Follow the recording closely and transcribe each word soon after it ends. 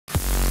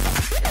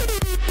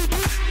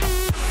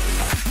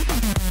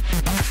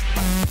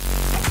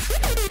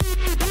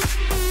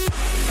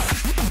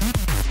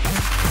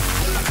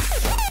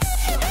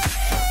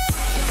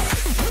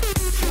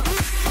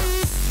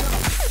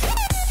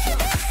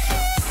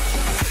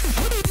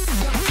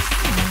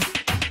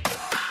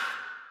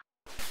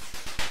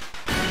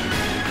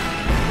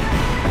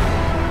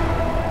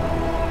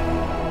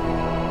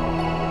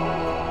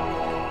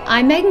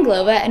I'm Meghan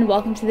Glova and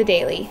welcome to The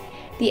Daily.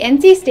 The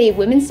NC State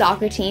women's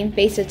soccer team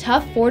faced a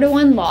tough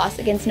 4-1 loss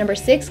against number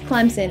 6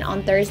 Clemson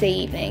on Thursday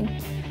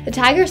evening. The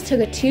Tigers took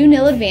a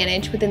 2-0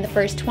 advantage within the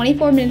first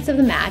 24 minutes of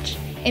the match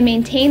and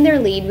maintained their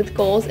lead with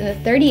goals in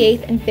the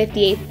 38th and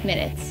 58th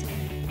minutes.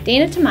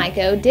 Dana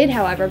Tomiko did,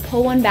 however,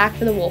 pull one back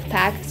for the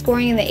Wolfpack,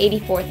 scoring in the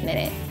 84th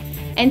minute.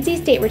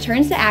 NC State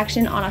returns to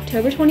action on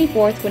October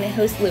 24th when it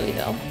hosts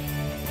Louisville.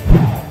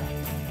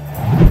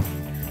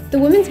 The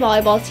women's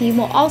volleyball team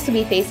will also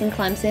be facing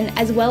Clemson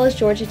as well as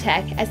Georgia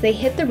Tech as they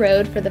hit the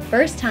road for the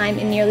first time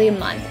in nearly a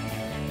month.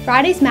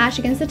 Friday's match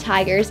against the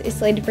Tigers is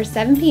slated for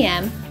 7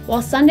 p.m.,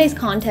 while Sunday's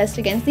contest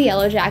against the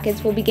Yellow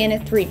Jackets will begin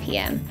at 3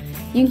 p.m.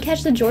 You can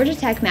catch the Georgia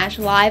Tech match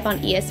live on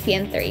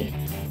ESPN3.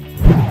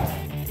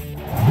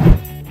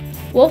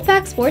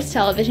 Wolfpack Sports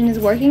Television is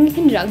working in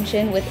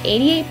conjunction with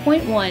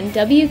 88.1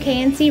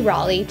 WKNC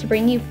Raleigh to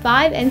bring you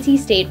 5 NC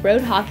State road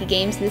hockey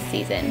games this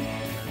season.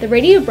 The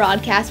radio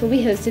broadcasts will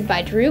be hosted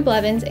by Drew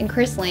Blevins and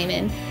Chris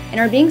Lehman and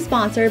are being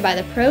sponsored by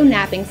the Pro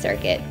Napping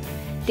Circuit.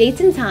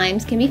 Dates and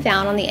times can be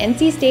found on the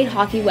NC State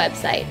Hockey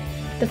website.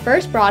 The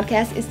first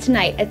broadcast is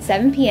tonight at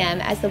 7 p.m.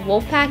 as the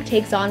Wolfpack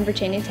takes on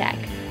Virginia Tech.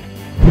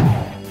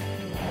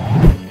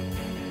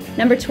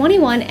 Number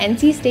 21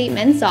 NC State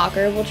men's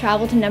soccer will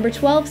travel to number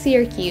 12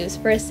 Syracuse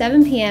for a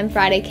 7 p.m.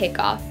 Friday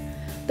kickoff.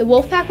 The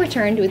Wolfpack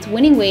returned to its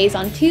winning ways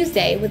on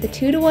Tuesday with a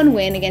 2-1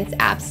 win against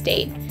App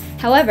State.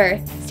 However,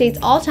 State's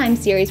all-time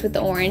series with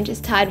the Orange is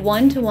tied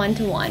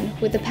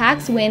 1-1, with the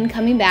Pack's win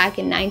coming back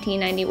in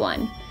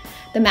 1991.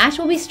 The match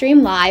will be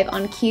streamed live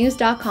on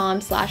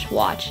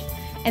Qs.com/watch.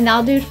 And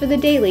that'll do it for The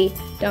Daily.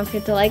 Don't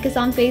forget to like us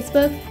on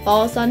Facebook,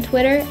 follow us on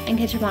Twitter, and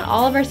catch up on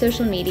all of our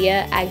social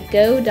media at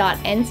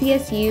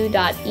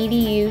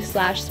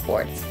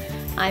go.ncsu.edu/sports.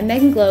 I'm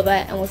Meghan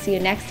Glova, and we'll see you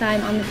next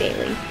time on The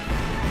Daily.